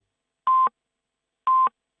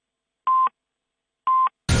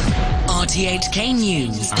RTHK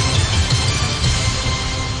News.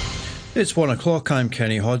 It's 1 o'clock. I'm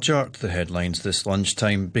Kenny Hodgart. The headlines this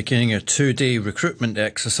lunchtime. Beginning a two-day recruitment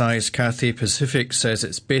exercise, Cathay Pacific says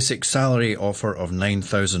its basic salary offer of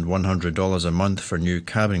 $9,100 a month for new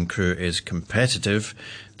cabin crew is competitive.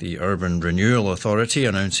 The Urban Renewal Authority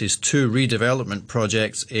announces two redevelopment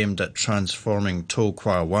projects aimed at transforming To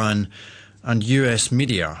Kwa Wan. And US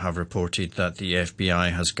media have reported that the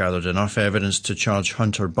FBI has gathered enough evidence to charge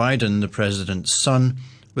Hunter Biden, the president's son,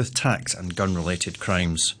 with tax and gun-related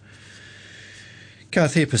crimes.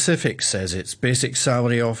 Cathay Pacific says its basic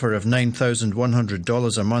salary offer of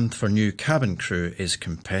 $9,100 a month for new cabin crew is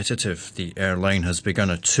competitive. The airline has begun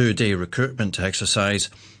a two-day recruitment exercise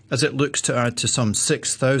as it looks to add to some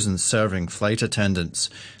 6,000 serving flight attendants.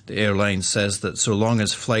 The airline says that so long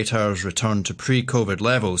as flight hours return to pre-COVID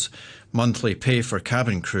levels, monthly pay for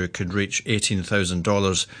cabin crew could reach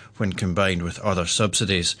 $18,000 when combined with other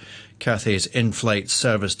subsidies. Cathay's in-flight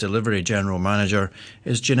service delivery general manager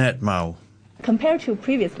is Jeanette Mao. Compared to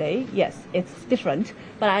previously, yes, it's different.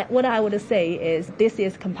 But what I would say is this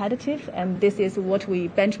is competitive, and this is what we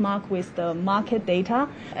benchmark with the market data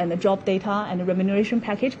and the job data and the remuneration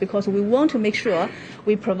package, because we want to make sure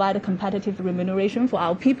we provide a competitive remuneration for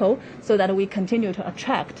our people so that we continue to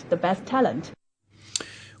attract the best talent.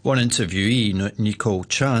 One interviewee, Nicole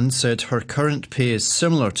Chan, said her current pay is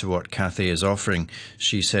similar to what Cathay is offering.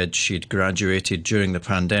 She said she'd graduated during the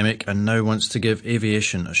pandemic and now wants to give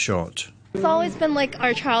aviation a shot. It's always been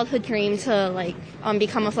our childhood dream to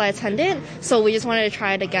become a flight attendant, so we just wanted to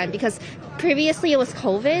try it again because previously it was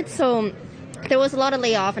COVID, so there was a lot of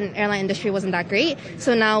layoff and airline industry wasn't that great.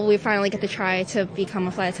 So now we finally get to try to become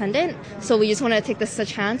a flight attendant. So we just want to take this as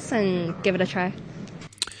a chance and give it a try.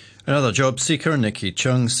 Another job seeker, Nicky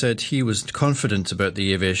Chung, said he was confident about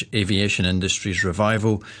the aviation industry's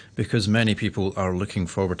revival because many people are looking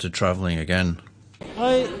forward to travelling again.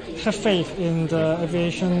 I have faith in the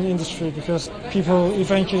aviation industry because people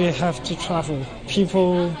eventually have to travel.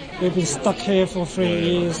 People will be stuck here for 3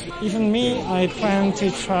 years. Even me, I plan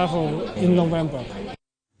to travel in November.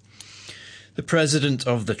 The president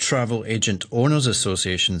of the Travel Agent Owners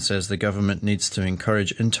Association says the government needs to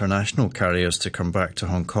encourage international carriers to come back to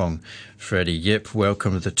Hong Kong. Freddie Yip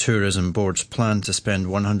welcomed the Tourism Board's plan to spend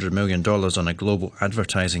 $100 million on a global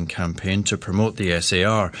advertising campaign to promote the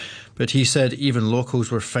SAR, but he said even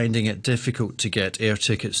locals were finding it difficult to get air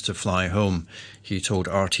tickets to fly home. He told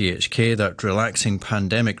RTHK that relaxing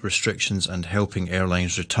pandemic restrictions and helping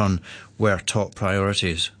airlines return were top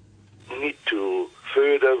priorities. We need to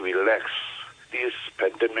further relax this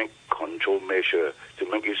pandemic control measure to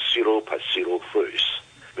make it 0% first,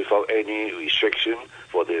 without any restriction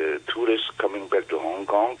for the tourists coming back to Hong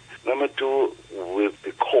Kong. Number two, with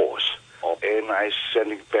the cost of airlines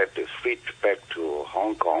sending back the fleet back to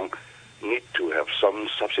Hong Kong, need to have some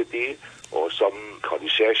subsidy or some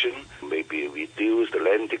concession, maybe reduce the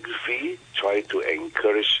landing fee, try to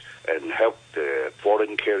encourage and help the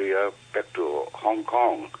foreign carrier back to Hong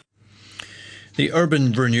Kong. The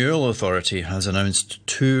Urban Renewal Authority has announced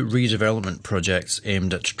two redevelopment projects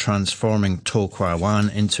aimed at transforming To Kwa Wan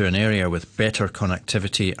into an area with better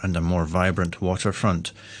connectivity and a more vibrant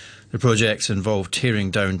waterfront. The projects involve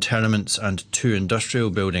tearing down tenements and two industrial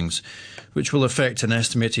buildings, which will affect an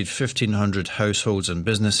estimated 1,500 households and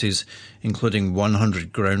businesses, including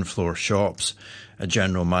 100 ground floor shops. A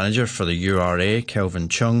general manager for the URA, Kelvin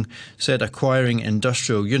Chung, said acquiring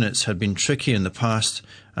industrial units had been tricky in the past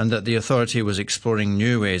and that the authority was exploring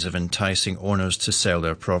new ways of enticing owners to sell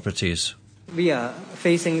their properties. We are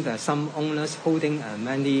facing some owners holding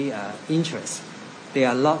many interests. They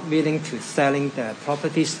are not willing to selling the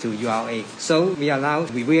properties to URA. So we are now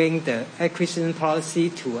reviewing the acquisition policy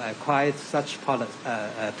to acquire such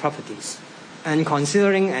properties and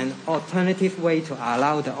considering an alternative way to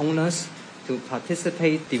allow the owners to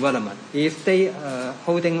participate development. If they are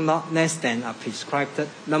holding not less than a prescribed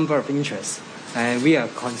number of interests, we are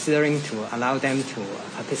considering to allow them to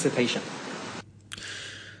participation.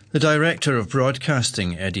 The Director of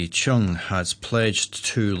Broadcasting, Eddie Chung, has pledged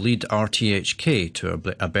to lead RTHK to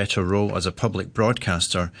a better role as a public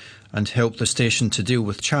broadcaster and help the station to deal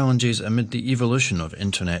with challenges amid the evolution of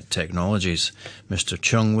internet technologies. Mr.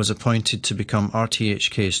 Chung was appointed to become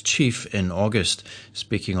RTHK's chief in August.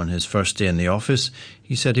 Speaking on his first day in the office,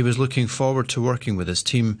 he said he was looking forward to working with his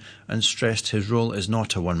team and stressed his role is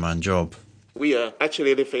not a one-man job. We are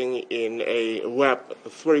actually living in a Web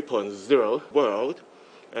 3.0 world,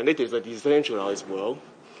 and it is a decentralized world.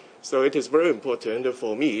 So it is very important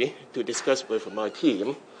for me to discuss with my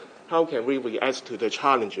team how can we react to the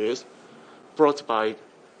challenges brought by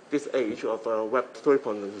this age of Web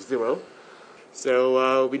 3.0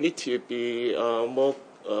 So we need to be more,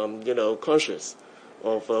 conscious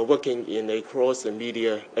of working in a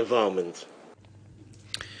cross-media environment.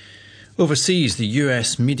 Overseas, the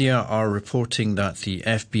US media are reporting that the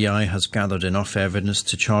FBI has gathered enough evidence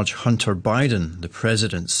to charge Hunter Biden, the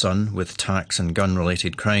president's son, with tax and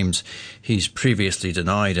gun-related crimes. He's previously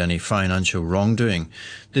denied any financial wrongdoing.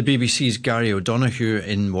 The BBC's Gary O'Donoghue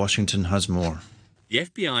in Washington has more. The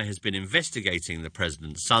FBI has been investigating the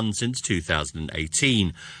president's son since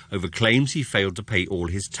 2018 over claims he failed to pay all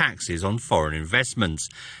his taxes on foreign investments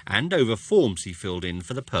and over forms he filled in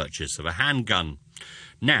for the purchase of a handgun.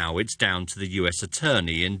 Now it's down to the US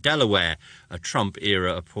attorney in Delaware, a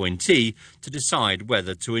Trump-era appointee, to decide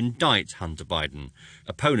whether to indict Hunter Biden.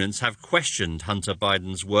 Opponents have questioned Hunter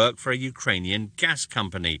Biden's work for a Ukrainian gas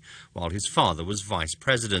company while his father was vice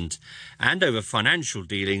president, and over financial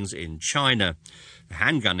dealings in China. The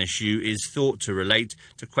handgun issue is thought to relate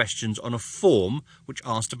to questions on a form which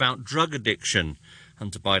asked about drug addiction.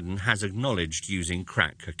 Hunter Biden has acknowledged using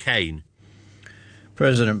crack cocaine.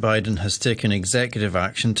 President Biden has taken executive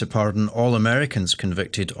action to pardon all Americans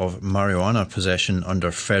convicted of marijuana possession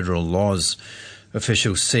under federal laws.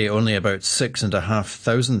 Officials say only about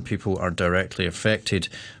 6,500 people are directly affected,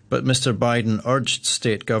 but Mr. Biden urged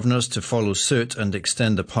state governors to follow suit and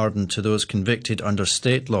extend the pardon to those convicted under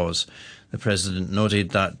state laws. The president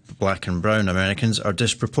noted that black and brown Americans are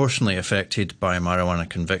disproportionately affected by marijuana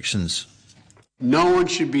convictions. No one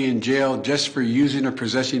should be in jail just for using or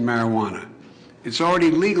possessing marijuana. It's already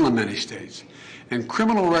legal in many states, and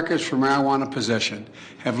criminal records for marijuana possession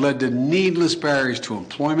have led to needless barriers to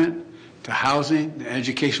employment, to housing, to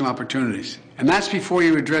educational opportunities. And that's before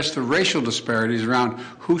you address the racial disparities around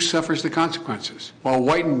who suffers the consequences. While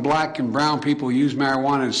white and black and brown people use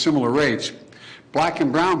marijuana at similar rates, black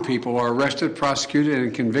and brown people are arrested, prosecuted,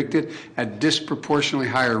 and convicted at disproportionately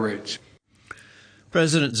higher rates.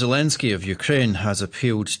 President Zelensky of Ukraine has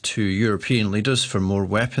appealed to European leaders for more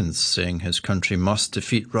weapons, saying his country must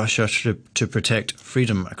defeat Russia to protect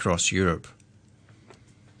freedom across Europe.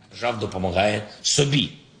 Look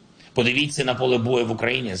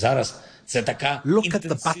at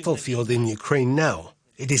the battlefield in Ukraine now.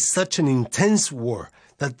 It is such an intense war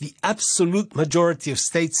that the absolute majority of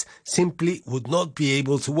states simply would not be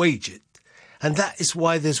able to wage it. And that is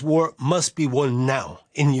why this war must be won now,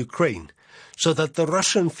 in Ukraine, so that the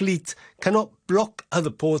Russian fleet cannot block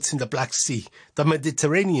other ports in the Black Sea, the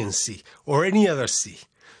Mediterranean Sea, or any other sea,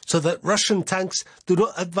 so that Russian tanks do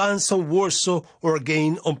not advance on Warsaw or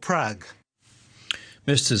again on Prague.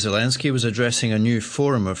 Mr. Zelensky was addressing a new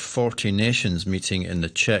forum of 40 nations meeting in the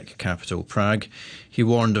Czech capital, Prague. He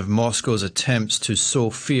warned of Moscow's attempts to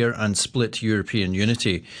sow fear and split European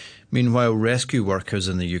unity. Meanwhile, rescue workers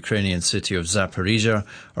in the Ukrainian city of Zaporizhia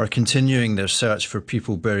are continuing their search for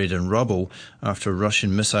people buried in rubble after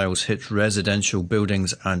Russian missiles hit residential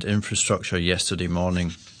buildings and infrastructure yesterday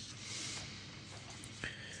morning.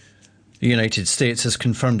 The United States has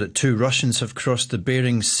confirmed that 2 Russians have crossed the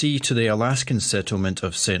Bering Sea to the Alaskan settlement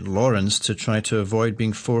of St. Lawrence to try to avoid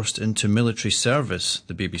being forced into military service.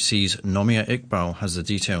 The BBC's Nomia Iqbal has the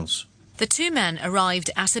details. The 2 men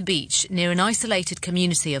arrived at a beach near an isolated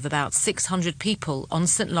community of about 600 people on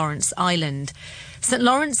St. Lawrence Island. St.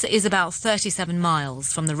 Lawrence is about 37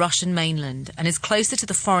 miles from the Russian mainland and is closer to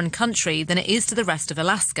the foreign country than it is to the rest of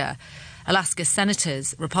Alaska. Alaska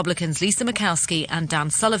Senators, Republicans Lisa Murkowski and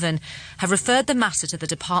Dan Sullivan, have referred the matter to the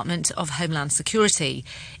Department of Homeland Security.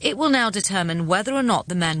 It will now determine whether or not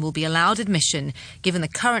the men will be allowed admission, given the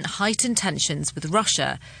current heightened tensions with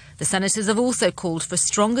Russia. The senators have also called for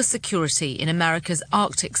stronger security in America's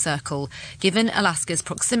Arctic Circle, given Alaska's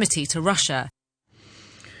proximity to Russia.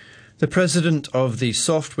 The president of the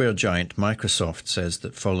software giant Microsoft says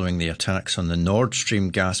that following the attacks on the Nord Stream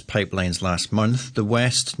gas pipelines last month, the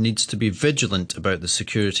West needs to be vigilant about the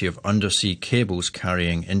security of undersea cables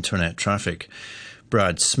carrying internet traffic.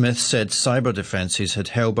 Brad Smith said cyber defences had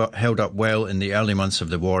held up well in the early months of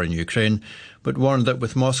the war in Ukraine, but warned that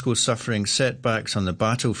with Moscow suffering setbacks on the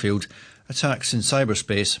battlefield, attacks in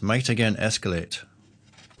cyberspace might again escalate.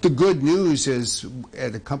 The good news is,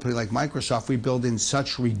 at a company like Microsoft, we build in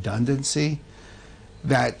such redundancy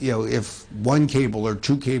that, if one cable or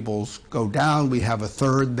 2 cables go down, we have a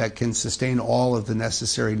third that can sustain all of the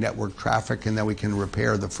necessary network traffic, and then we can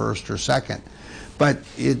repair the first or second. But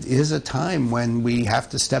it is a time when we have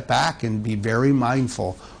to step back and be very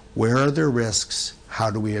mindful. Where are the risks? How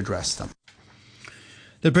do we address them?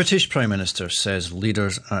 The British Prime Minister says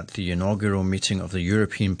leaders at the inaugural meeting of the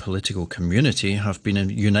European political community have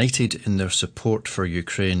been united in their support for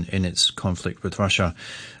Ukraine in its conflict with Russia.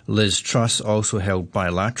 Liz Truss also held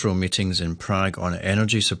bilateral meetings in Prague on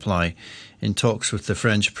energy supply. In talks with the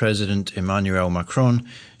French President Emmanuel Macron,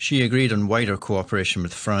 she agreed on wider cooperation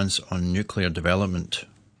with France on nuclear development.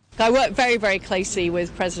 I work very, very closely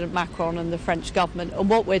with President Macron and the French government, and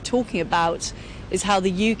what we're talking about is how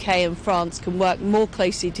the UK and France can work more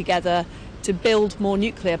closely together to build more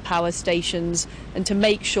nuclear power stations and to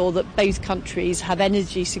make sure that both countries have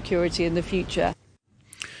energy security in the future.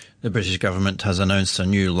 The British government has announced a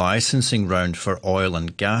new licensing round for oil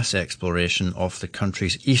and gas exploration off the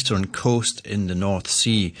country's eastern coast in the North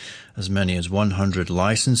Sea. As many as 100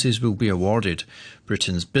 licences will be awarded.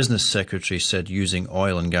 Britain's business secretary said using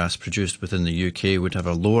oil and gas produced within the UK would have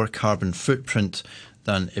a lower carbon footprint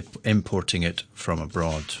than importing it from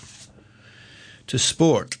abroad. To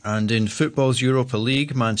sport, and in football's Europa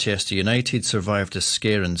League, Manchester United survived a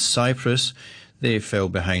scare in Cyprus. They fell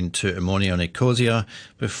behind to Omonia Nicosia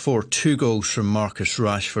before 2 goals from Marcus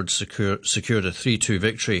Rashford secured a 3-2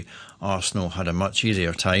 victory. Arsenal had a much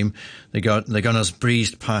easier time. The Gunners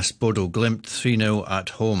breezed past Bodo Glimt 3-0 at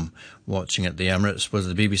home. Watching at the Emirates was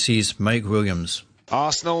the BBC's Mike Williams.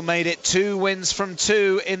 Arsenal made it 2 wins from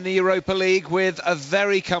 2 in the Europa League with a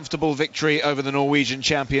very comfortable victory over the Norwegian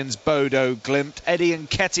champions Bodo Glimt. Eddie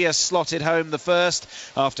Nketiah slotted home the first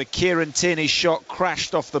after Kieran Tierney's shot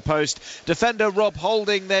crashed off the post. Defender Rob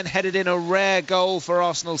Holding then headed in a rare goal for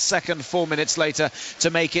Arsenal's second 4 minutes later to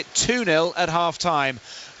make it 2-0 at half-time.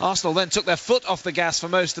 Arsenal then took their foot off the gas for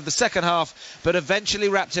most of the second half, but eventually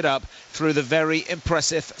wrapped it up through the very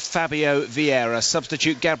impressive Fabio Vieira.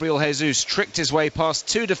 Substitute Gabriel Jesus tricked his way past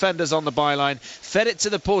 2 defenders on the byline, fed it to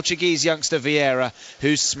the Portuguese youngster Vieira,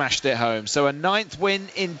 who smashed it home. So a 9th win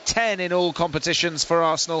in 10 in all competitions for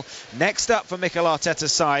Arsenal. Next up for Mikel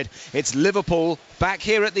Arteta's side, it's Liverpool back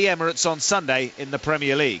here at the Emirates on Sunday in the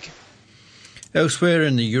Premier League. Elsewhere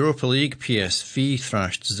in the Europa League, PSV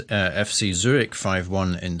thrashed FC Zurich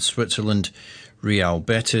 5-1 in Switzerland. Real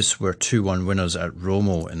Betis were 2-1 winners at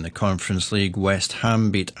Romo. In the Conference League, West Ham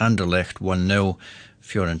beat Anderlecht 1-0.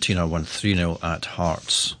 Fiorentina won 3-0 at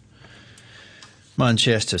Hearts.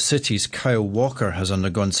 Manchester City's Kyle Walker has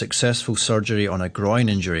undergone successful surgery on a groin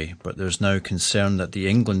injury, but there's now concern that the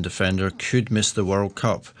England defender could miss the World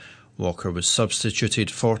Cup. Walker was substituted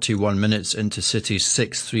 41 minutes into City's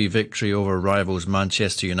 6-3 victory over rivals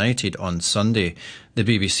Manchester United on Sunday. The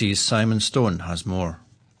BBC's Simon Stone has more.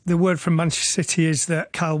 The word from Manchester City is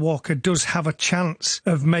that Kyle Walker does have a chance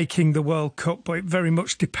of making the World Cup, but it very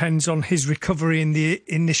much depends on his recovery in the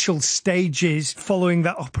initial stages following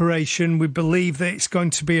that operation. We believe that it's going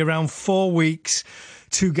to be around 4 weeks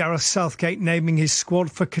to Gareth Southgate naming his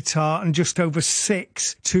squad for Qatar and just over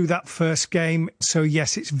 6 to that first game. So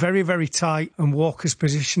yes, it's very, very tight, and Walker's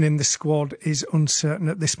position in the squad is uncertain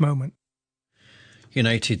at this moment.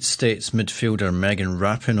 United States midfielder Megan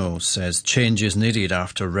Rapinoe says change is needed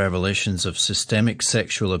after revelations of systemic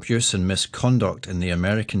sexual abuse and misconduct in the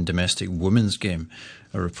American domestic women's game.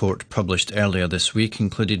 A report published earlier this week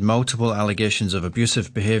included multiple allegations of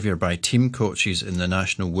abusive behaviour by team coaches in the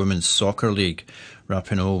National Women's Soccer League.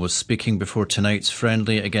 Rapinoe was speaking before tonight's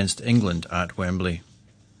friendly against England at Wembley.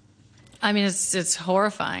 I mean, it's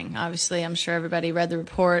horrifying. Obviously, I'm sure everybody read the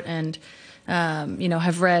report and,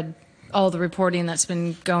 have read all the reporting that's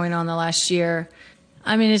been going on the last year.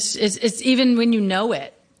 I mean, it's even when you know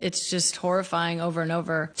it, it's just horrifying over and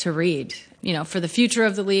over to read. For the future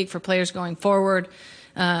of the league, for players going forward,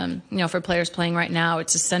 for players playing right now,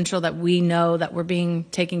 it's essential that we know that we're being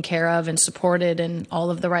taken care of and supported in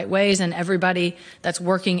all of the right ways, and everybody that's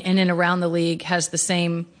working in and around the league has the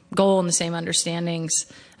same goal and the same understanding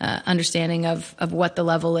of what the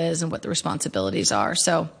level is and what the responsibilities are.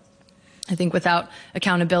 So I think without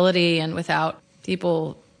accountability and without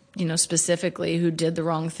people, specifically who did the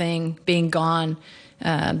wrong thing being gone,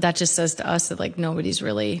 that just says to us that nobody's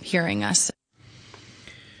really hearing us.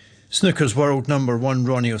 Snooker's world number 1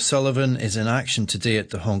 Ronnie O'Sullivan is in action today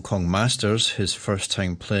at the Hong Kong Masters, his first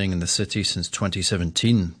time playing in the city since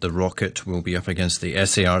 2017. The Rocket will be up against the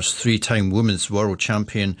SAR's 3-time women's world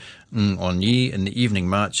champion Ng On Yi in the evening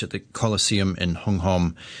match at the Coliseum in Hung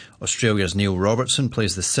Hom. Australia's Neil Robertson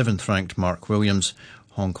plays the 7th-ranked Mark Williams.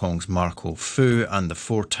 Hong Kong's Marco Fu and the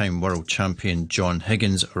 4-time world champion John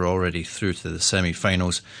Higgins are already through to the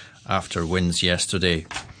semi-finals after wins yesterday.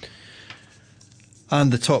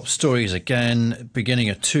 And the top stories again. Beginning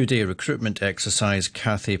a 2-day recruitment exercise,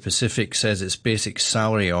 Cathay Pacific says its basic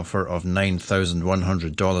salary offer of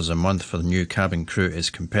 $9,100 a month for the new cabin crew is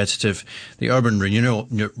competitive. The Urban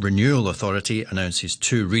Renewal Authority announces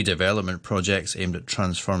 2 redevelopment projects aimed at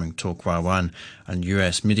transforming To Kwa Wan, and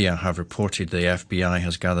US media have reported the FBI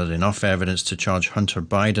has gathered enough evidence to charge Hunter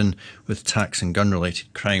Biden with tax and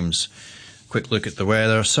gun-related crimes. Quick look at the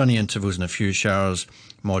weather. Sunny intervals and a few showers.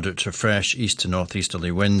 Moderate to fresh east to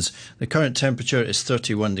northeasterly winds. The current temperature is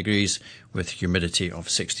 31 degrees with humidity of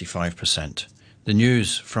 65%. The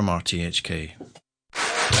news from RTHK.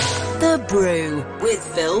 The Brew with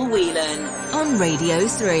Phil Whelan on Radio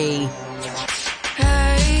 3.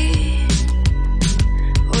 Hey,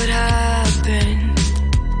 what happened?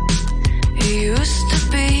 It used to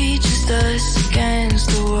be just us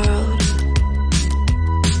against the world.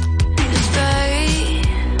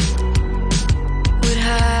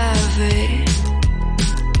 Have it.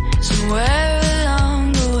 Somewhere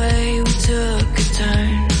along the way we took a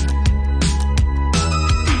turn.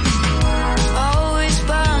 Always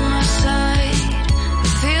by my side, I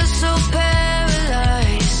feel so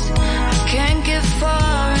paralyzed. I can't get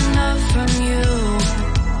far enough from you.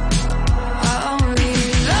 I only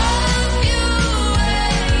love you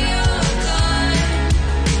when you're gone.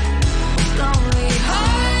 Lonely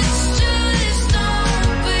hearts just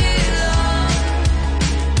don't belong.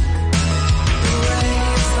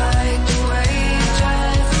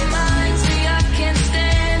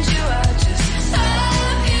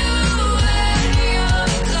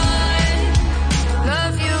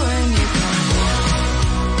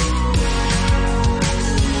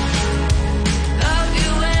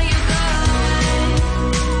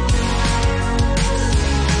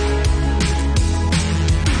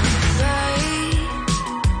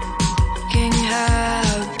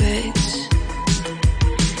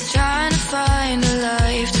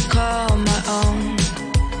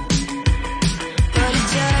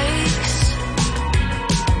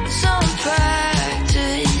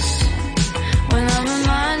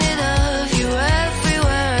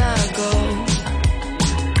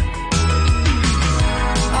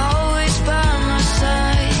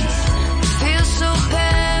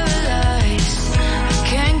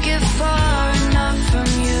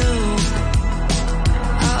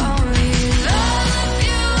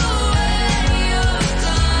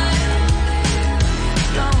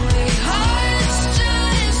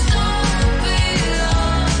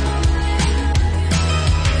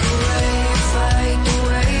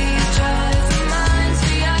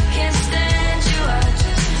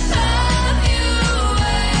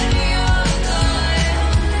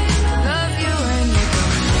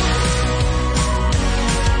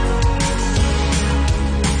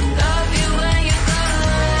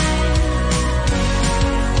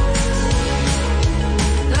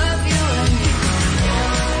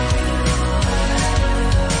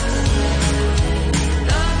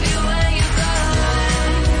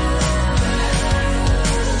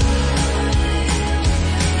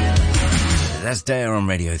 That's Dare on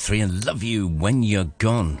Radio 3 and Love You When You're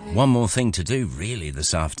Gone. One more thing to do, really,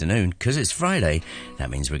 this afternoon, because it's Friday. That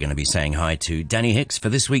means we're going to be saying hi to Danny Hicks for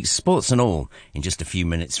this week's Sports and All in just a few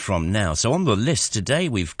minutes from now. So on the list today,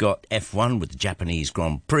 we've got F1 with the Japanese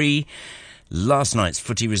Grand Prix. Last night's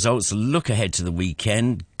footy results, a look ahead to the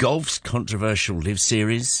weekend, golf's controversial Live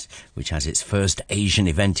Series, which has its first Asian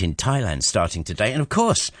event in Thailand starting today, and of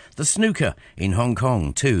course, the snooker in Hong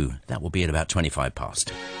Kong too. That will be at about 25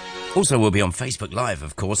 past. Also, we'll be on Facebook Live,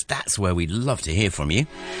 of course. That's where we'd love to hear from you.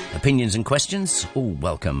 Opinions and questions, all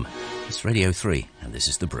welcome. It's Radio 3, and this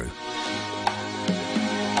is The Brew.